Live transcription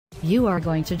You are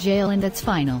going to jail and it's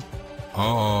final.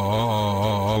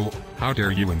 Oh, how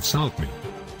dare you insult me?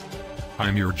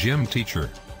 I'm your gym teacher.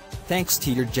 Thanks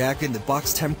to your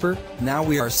jack-in-the-box temper, now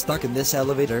we are stuck in this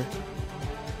elevator.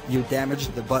 You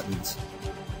damaged the buttons.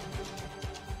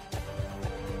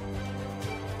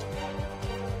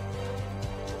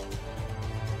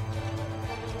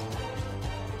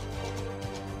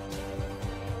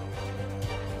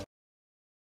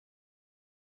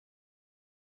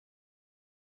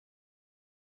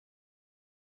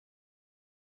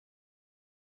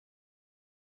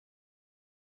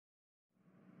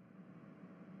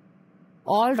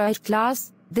 Alright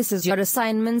class, this is your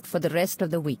assignment for the rest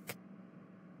of the week.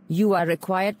 You are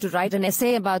required to write an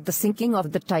essay about the sinking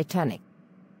of the Titanic.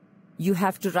 You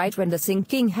have to write when the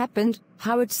sinking happened,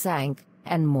 how it sank,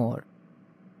 and more.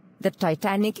 The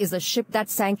Titanic is a ship that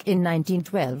sank in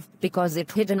 1912 because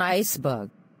it hit an iceberg.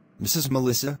 Mrs.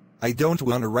 Melissa, I don't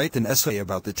want to write an essay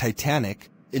about the Titanic,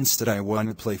 instead I want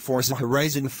to play Forza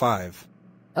Horizon 5.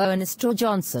 Ernesto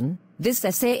Johnson, this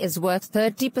essay is worth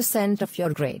 30% of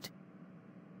your grade.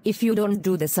 If you don't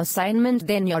do this assignment,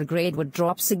 then your grade would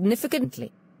drop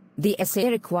significantly. The essay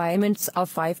requirements are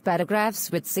 5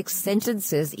 paragraphs with 6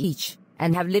 sentences each,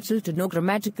 and have little to no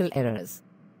grammatical errors.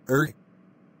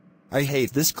 I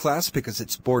hate this class because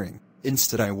it's boring.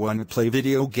 Instead I want to play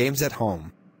video games at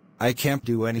home. I can't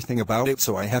do anything about it,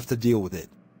 so I have to deal with it.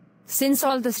 Since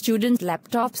all the student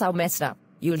laptops are messed up,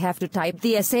 you'll have to type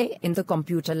the essay in the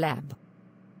computer lab.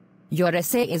 Your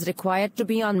essay is required to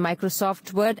be on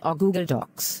Microsoft Word or Google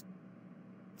Docs.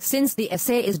 Since the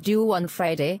essay is due on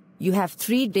Friday, you have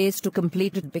 3 days to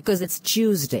complete it because it's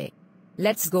Tuesday.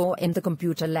 Let's go in the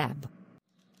computer lab.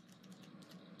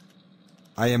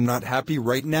 I am not happy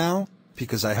right now,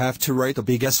 because I have to write a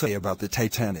big essay about the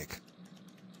Titanic.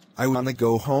 I want to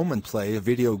go home and play a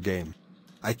video game.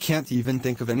 I can't even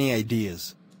think of any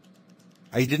ideas.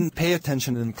 I didn't pay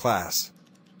attention in class.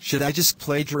 Should I just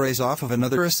plagiarize off of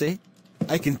another essay?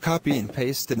 I can copy and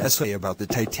paste an essay about the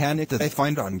Titanic that I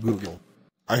find on Google.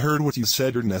 I heard what you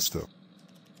said, Ernesto.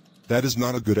 That is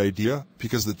not a good idea,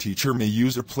 because the teacher may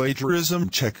use a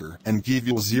plagiarism checker and give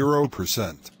you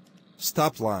 0%.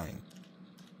 Stop lying.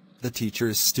 The teacher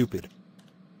is stupid.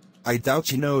 I doubt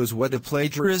she knows what a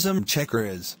plagiarism checker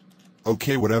is.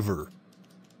 Okay, whatever.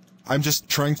 I'm just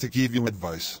trying to give you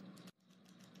advice.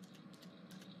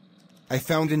 I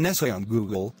found an essay on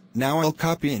Google, now I'll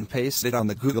copy and paste it on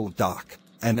the Google Doc,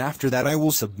 and after that I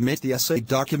will submit the essay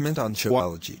document on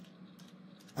Showology.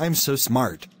 I'm so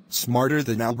smart, smarter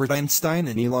than Albert Einstein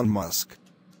and Elon Musk.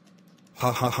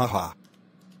 Ha ha ha ha.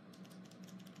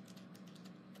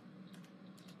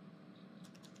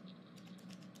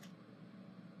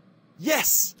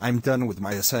 Yes! I'm done with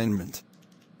my assignment.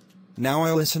 Now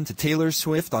I listen to Taylor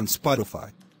Swift on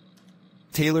Spotify.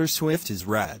 Taylor Swift is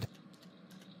rad.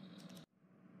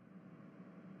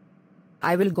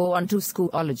 I will go on to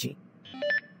Schoolology.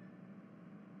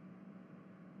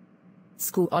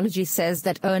 Schoolology says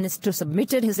that Ernesto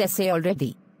submitted his essay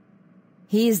already.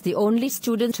 He is the only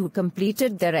student who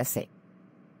completed their essay.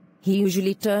 He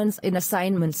usually turns in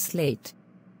assignments late.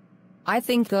 I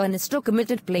think Ernesto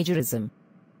committed plagiarism.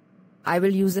 I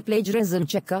will use a plagiarism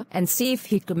checker and see if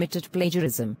he committed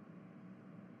plagiarism.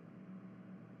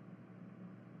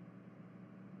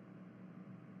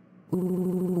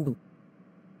 Ooh.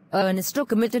 Ernesto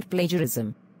committed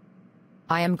plagiarism.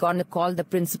 I am gonna call the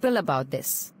principal about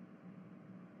this.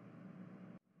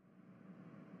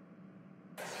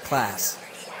 Class.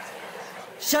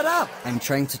 Shut up! I'm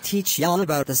trying to teach y'all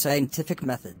about the scientific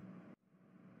method.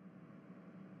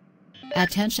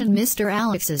 Attention, Mr.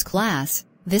 Alex's class.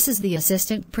 This is the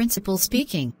assistant principal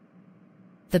speaking.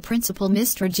 The principal,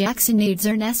 Mr. Jackson, needs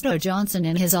Ernesto Johnson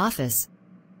in his office.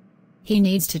 He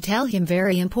needs to tell him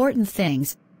very important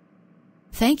things.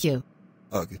 Thank you.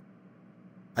 Ugh.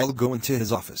 I'll go into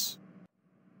his office.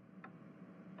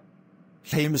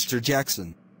 Hey, Mr.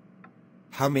 Jackson.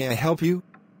 How may I help you?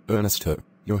 Ernesto,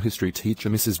 your history teacher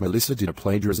Mrs. Melissa did a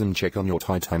plagiarism check on your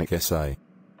Titanic essay.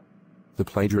 The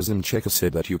plagiarism checker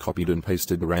said that you copied and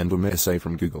pasted a random essay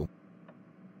from Google.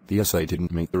 The essay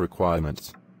didn't meet the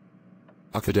requirements.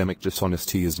 Academic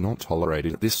dishonesty is not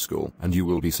tolerated at this school, and you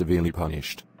will be severely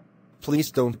punished.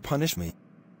 Please don't punish me.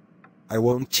 I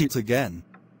won't cheat again.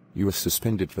 You are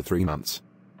suspended for 3 months.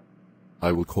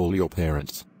 I will call your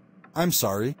parents. I'm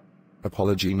sorry.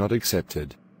 Apology not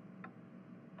accepted.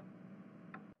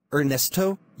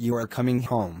 Ernesto, you are coming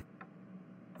home.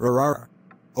 Rawr.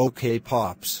 Okay,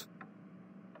 Pops.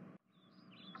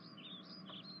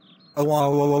 Oh.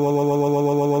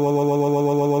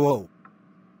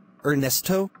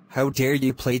 Ernesto, how dare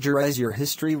you plagiarize your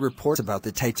history report about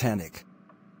the Titanic?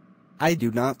 I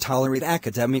do not tolerate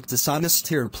academic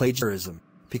dishonesty or plagiarism,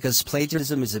 because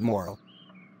plagiarism is immoral.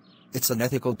 It's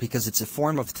unethical because it's a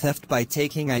form of theft by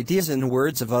taking ideas and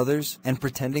words of others and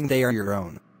pretending they are your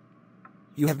own.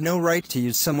 You have no right to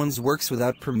use someone's works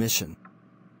without permission.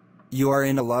 You are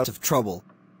in a lot of trouble.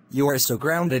 You are so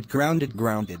grounded. You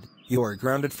are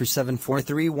grounded for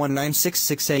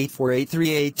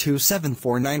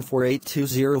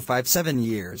 74319668483827494820057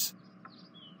 years.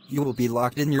 You will be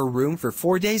locked in your room for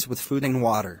 4 days with food and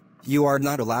water. You are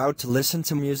not allowed to listen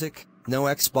to music, no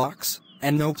Xbox,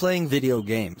 and no playing video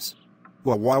games.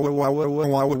 Wah wah wah wah wah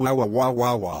wah wah wah wah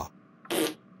wah wah.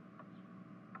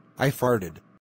 I farted.